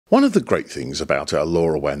One of the great things about our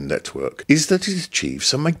LoRaWAN network is that it achieves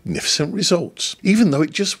some magnificent results, even though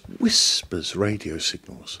it just whispers radio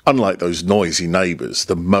signals. Unlike those noisy neighbours,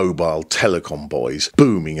 the mobile telecom boys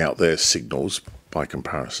booming out their signals by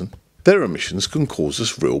comparison, their emissions can cause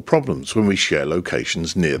us real problems when we share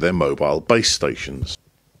locations near their mobile base stations.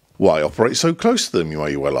 Why operate so close to them, you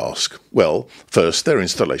may well ask? Well, first, their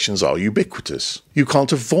installations are ubiquitous. You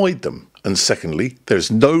can't avoid them. And secondly, there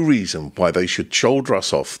is no reason why they should shoulder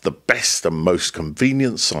us off the best and most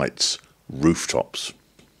convenient sites, rooftops.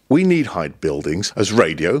 We need high buildings as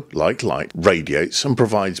radio, like light, radiates and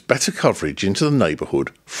provides better coverage into the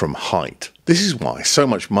neighbourhood from height. This is why so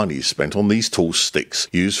much money is spent on these tall sticks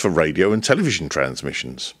used for radio and television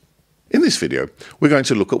transmissions. In this video, we're going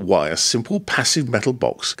to look at why a simple passive metal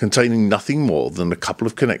box containing nothing more than a couple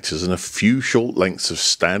of connectors and a few short lengths of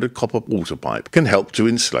standard copper water pipe can help to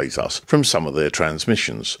insulate us from some of their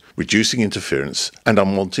transmissions, reducing interference and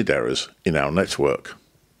unwanted errors in our network.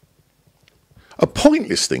 A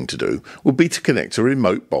pointless thing to do would be to connect a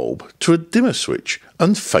remote bulb to a dimmer switch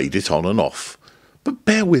and fade it on and off, but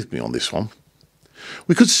bear with me on this one.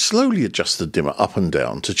 We could slowly adjust the dimmer up and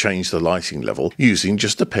down to change the lighting level using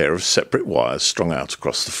just a pair of separate wires strung out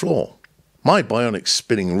across the floor. My bionic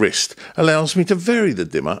spinning wrist allows me to vary the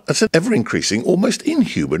dimmer at an ever-increasing, almost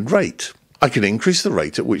inhuman rate. I can increase the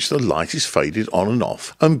rate at which the light is faded on and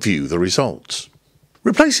off and view the results.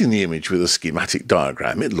 Replacing the image with a schematic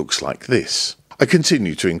diagram, it looks like this. I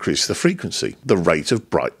continue to increase the frequency, the rate of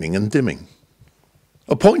brightening and dimming.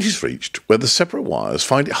 A point is reached where the separate wires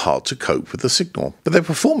find it hard to cope with the signal, but their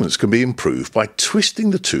performance can be improved by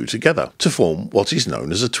twisting the two together to form what is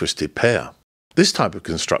known as a twisted pair. This type of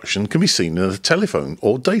construction can be seen in a telephone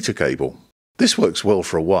or data cable. This works well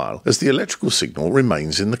for a while as the electrical signal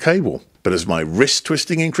remains in the cable, but as my wrist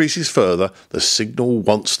twisting increases further, the signal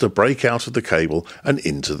wants to break out of the cable and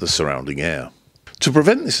into the surrounding air. To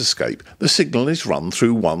prevent this escape, the signal is run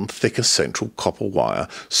through one thicker central copper wire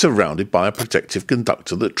surrounded by a protective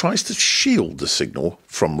conductor that tries to shield the signal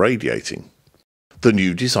from radiating. The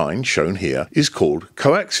new design shown here is called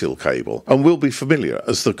coaxial cable and will be familiar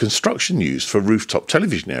as the construction used for rooftop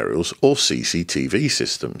television aerials or CCTV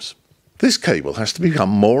systems. This cable has to become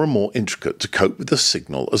more and more intricate to cope with the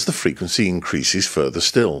signal as the frequency increases further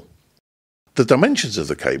still. The dimensions of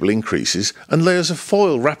the cable increases and layers of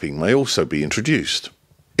foil wrapping may also be introduced.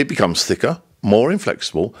 It becomes thicker, more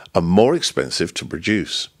inflexible and more expensive to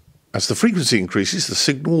produce. As the frequency increases, the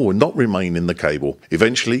signal will not remain in the cable.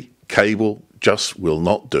 Eventually, cable just will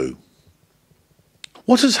not do.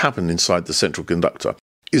 What has happened inside the central conductor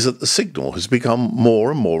is that the signal has become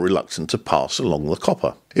more and more reluctant to pass along the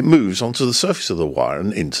copper. It moves onto the surface of the wire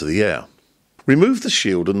and into the air. Remove the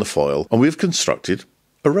shield and the foil and we have constructed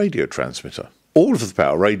a radio transmitter. All of the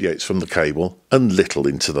power radiates from the cable and little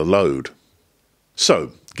into the load.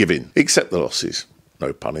 So, give in, accept the losses,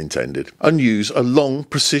 no pun intended, and use a long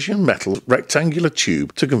precision metal rectangular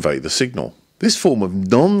tube to convey the signal. This form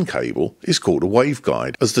of non-cable is called a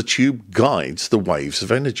waveguide as the tube guides the waves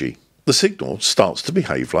of energy. The signal starts to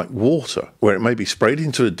behave like water, where it may be sprayed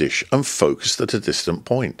into a dish and focused at a distant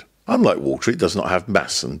point. Unlike water, it does not have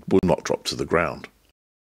mass and will not drop to the ground.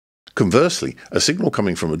 Conversely, a signal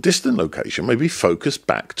coming from a distant location may be focused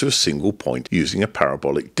back to a single point using a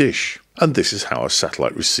parabolic dish, and this is how a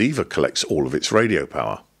satellite receiver collects all of its radio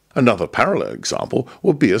power. Another parallel example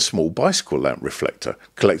would be a small bicycle lamp reflector,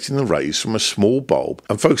 collecting the rays from a small bulb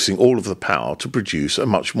and focusing all of the power to produce a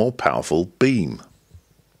much more powerful beam.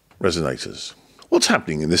 Resonators. What's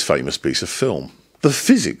happening in this famous piece of film? The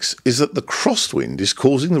physics is that the crosswind is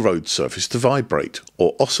causing the road surface to vibrate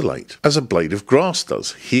or oscillate, as a blade of grass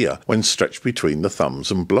does here when stretched between the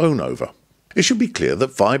thumbs and blown over. It should be clear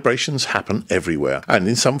that vibrations happen everywhere and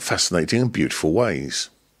in some fascinating and beautiful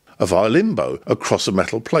ways. A violin bow across a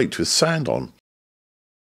metal plate with sand on,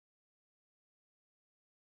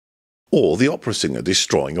 or the opera singer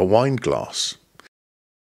destroying a wine glass.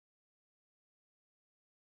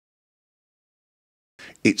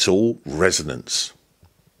 It's all resonance.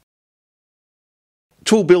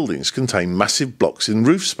 Tall buildings contain massive blocks in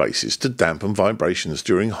roof spaces to dampen vibrations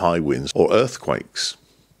during high winds or earthquakes.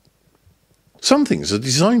 Some things are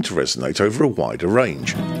designed to resonate over a wider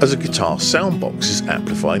range, as a guitar soundbox is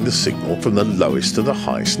amplifying the signal from the lowest to the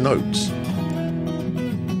highest notes.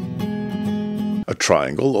 A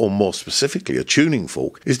triangle, or more specifically a tuning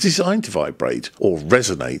fork, is designed to vibrate or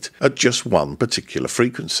resonate at just one particular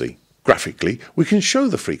frequency. Graphically, we can show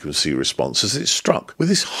the frequency response as it's struck with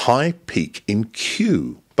this high peak in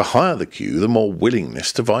Q. The higher the Q, the more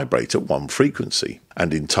willingness to vibrate at one frequency,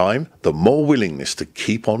 and in time, the more willingness to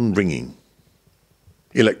keep on ringing.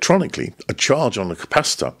 Electronically, a charge on a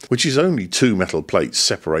capacitor, which is only two metal plates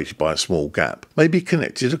separated by a small gap, may be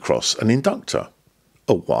connected across an inductor,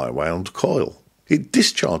 a wire-wound coil. It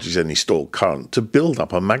discharges any stored current to build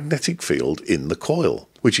up a magnetic field in the coil,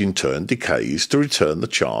 which in turn decays to return the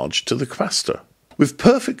charge to the capacitor. With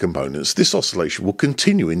perfect components, this oscillation will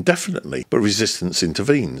continue indefinitely, but resistance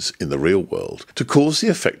intervenes in the real world to cause the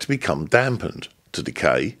effect to become dampened, to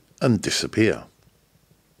decay and disappear.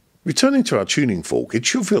 Returning to our tuning fork, it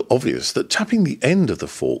should feel obvious that tapping the end of the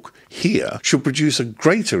fork here should produce a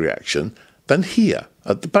greater reaction than here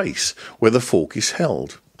at the base, where the fork is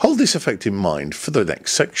held. Hold this effect in mind for the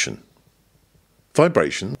next section.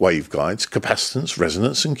 Vibration, waveguides, capacitance,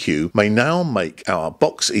 resonance and Q may now make our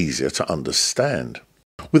box easier to understand.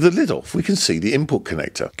 With the lid off, we can see the input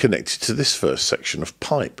connector connected to this first section of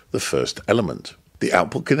pipe, the first element, the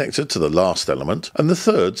output connector to the last element, and the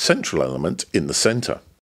third central element in the centre.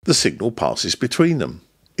 The signal passes between them.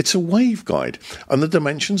 It's a waveguide, and the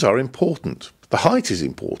dimensions are important. The height is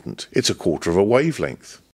important. It's a quarter of a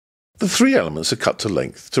wavelength. The three elements are cut to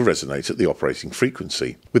length to resonate at the operating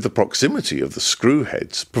frequency, with the proximity of the screw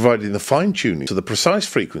heads providing the fine-tuning to the precise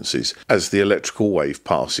frequencies as the electrical wave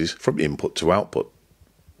passes from input to output.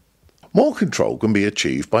 More control can be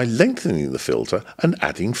achieved by lengthening the filter and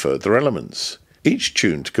adding further elements, each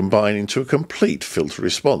tuned to combine into a complete filter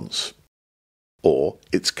response, or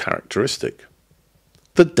its characteristic.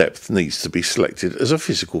 The depth needs to be selected as a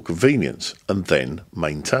physical convenience and then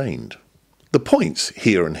maintained. The points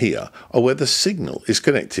here and here are where the signal is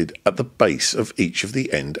connected at the base of each of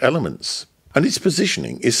the end elements, and its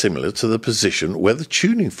positioning is similar to the position where the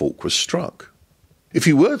tuning fork was struck. If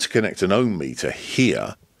you were to connect an ohm meter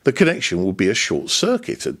here, the connection would be a short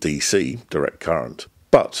circuit at DC, direct current,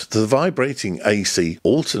 but to the vibrating AC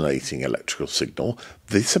alternating electrical signal,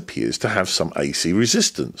 this appears to have some AC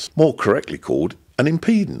resistance, more correctly called an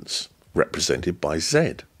impedance, represented by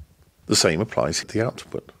Z. The same applies to the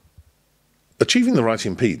output. Achieving the right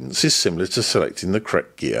impedance is similar to selecting the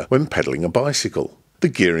correct gear when pedalling a bicycle. The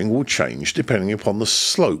gearing will change depending upon the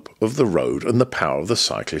slope of the road and the power of the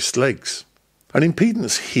cyclist's legs. An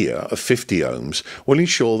impedance here of 50 ohms will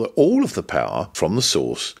ensure that all of the power from the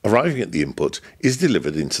source arriving at the input is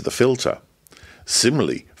delivered into the filter.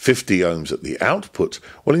 Similarly, 50 ohms at the output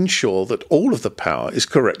will ensure that all of the power is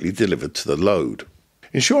correctly delivered to the load.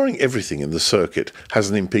 Ensuring everything in the circuit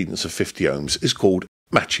has an impedance of 50 ohms is called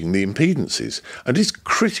matching the impedances, and is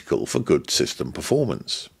critical for good system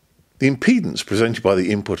performance. The impedance presented by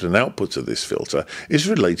the input and output of this filter is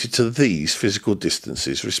related to these physical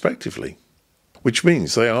distances respectively, which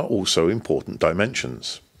means they are also important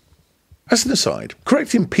dimensions. As an aside,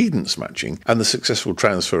 correct impedance matching and the successful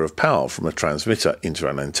transfer of power from a transmitter into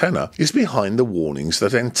an antenna is behind the warnings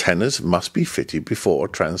that antennas must be fitted before a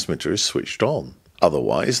transmitter is switched on.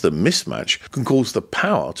 Otherwise, the mismatch can cause the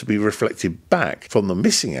power to be reflected back from the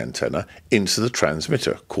missing antenna into the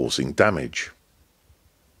transmitter, causing damage.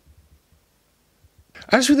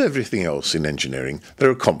 As with everything else in engineering, there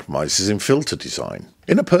are compromises in filter design.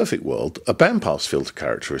 In a perfect world, a bandpass filter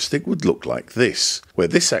characteristic would look like this, where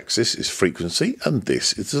this axis is frequency and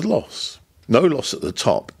this is the loss. No loss at the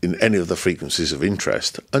top in any of the frequencies of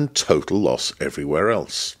interest, and total loss everywhere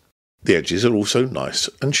else. The edges are also nice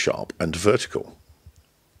and sharp and vertical.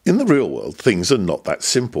 In the real world, things are not that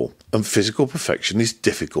simple, and physical perfection is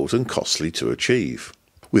difficult and costly to achieve.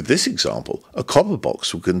 With this example, a copper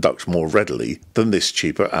box will conduct more readily than this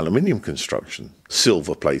cheaper aluminium construction.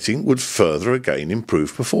 Silver plating would further again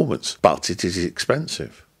improve performance, but it is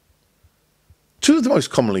expensive. Two of the most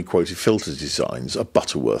commonly quoted filter designs are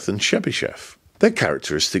Butterworth and Chebyshev. Their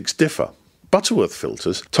characteristics differ. Butterworth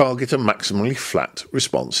filters target a maximally flat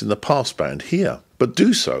response in the passband here, but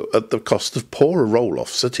do so at the cost of poorer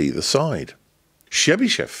roll-offs at either side.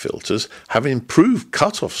 Chebyshev filters have improved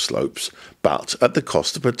cut-off slopes, but at the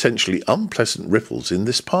cost of potentially unpleasant ripples in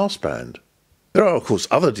this passband. There are of course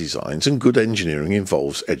other designs, and good engineering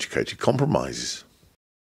involves educated compromises.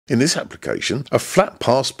 In this application, a flat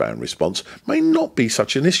passband response may not be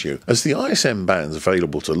such an issue, as the ISM bands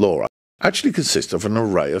available to LoRa actually consist of an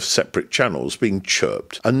array of separate channels being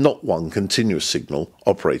chirped and not one continuous signal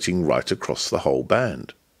operating right across the whole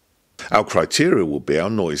band. Our criteria will be our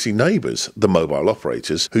noisy neighbours, the mobile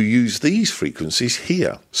operators, who use these frequencies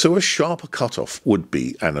here, so a sharper cutoff would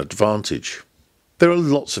be an advantage. There are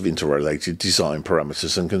lots of interrelated design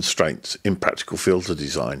parameters and constraints in practical filter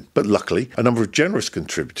design, but luckily a number of generous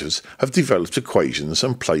contributors have developed equations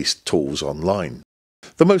and placed tools online.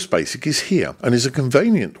 The most basic is here, and is a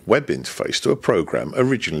convenient web interface to a program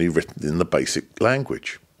originally written in the BASIC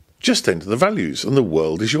language. Just enter the values and the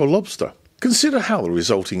world is your lobster. Consider how the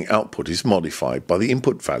resulting output is modified by the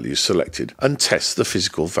input values selected and test the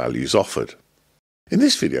physical values offered. In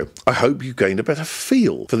this video, I hope you gained a better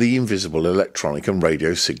feel for the invisible electronic and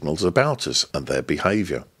radio signals about us and their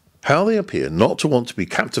behaviour. How they appear not to want to be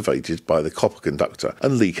captivated by the copper conductor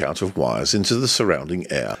and leak out of wires into the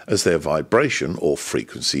surrounding air as their vibration or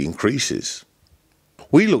frequency increases.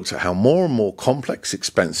 We looked at how more and more complex,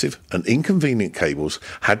 expensive and inconvenient cables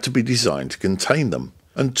had to be designed to contain them,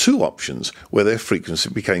 and two options where their frequency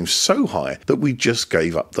became so high that we just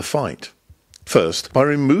gave up the fight. First, by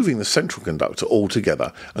removing the central conductor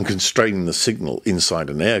altogether and constraining the signal inside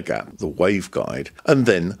an air gap, the waveguide, and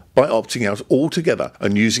then by opting out altogether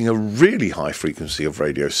and using a really high frequency of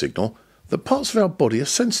radio signal that parts of our body are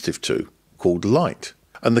sensitive to, called light,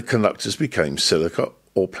 and the conductors became silica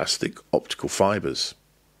or plastic optical fibres.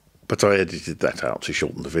 But I edited that out to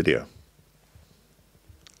shorten the video.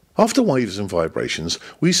 After waves and vibrations,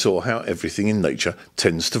 we saw how everything in nature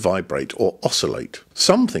tends to vibrate or oscillate.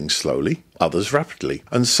 Some things slowly, others rapidly,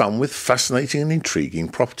 and some with fascinating and intriguing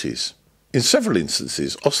properties. In several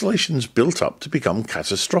instances, oscillations built up to become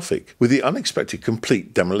catastrophic, with the unexpected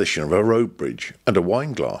complete demolition of a road bridge and a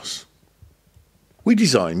wine glass. We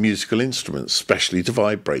designed musical instruments specially to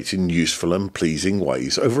vibrate in useful and pleasing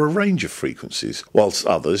ways over a range of frequencies, whilst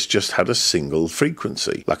others just had a single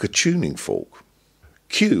frequency, like a tuning fork.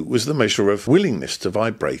 Q was the measure of willingness to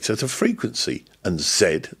vibrate at a frequency, and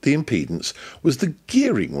Z, the impedance, was the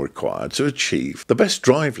gearing required to achieve the best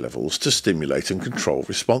drive levels to stimulate and control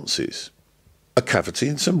responses. A cavity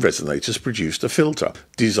and some resonators produced a filter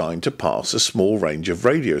designed to pass a small range of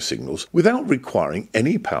radio signals without requiring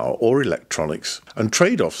any power or electronics, and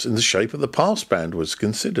trade-offs in the shape of the passband was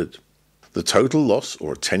considered. The total loss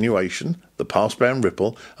or attenuation, the passband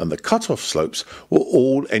ripple, and the cut-off slopes were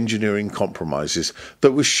all engineering compromises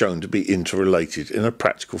that were shown to be interrelated in a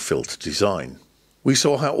practical filter design. We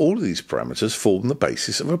saw how all of these parameters form the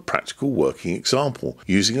basis of a practical working example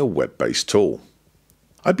using a web-based tool.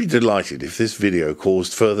 I'd be delighted if this video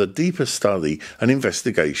caused further deeper study and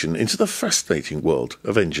investigation into the fascinating world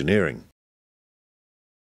of engineering.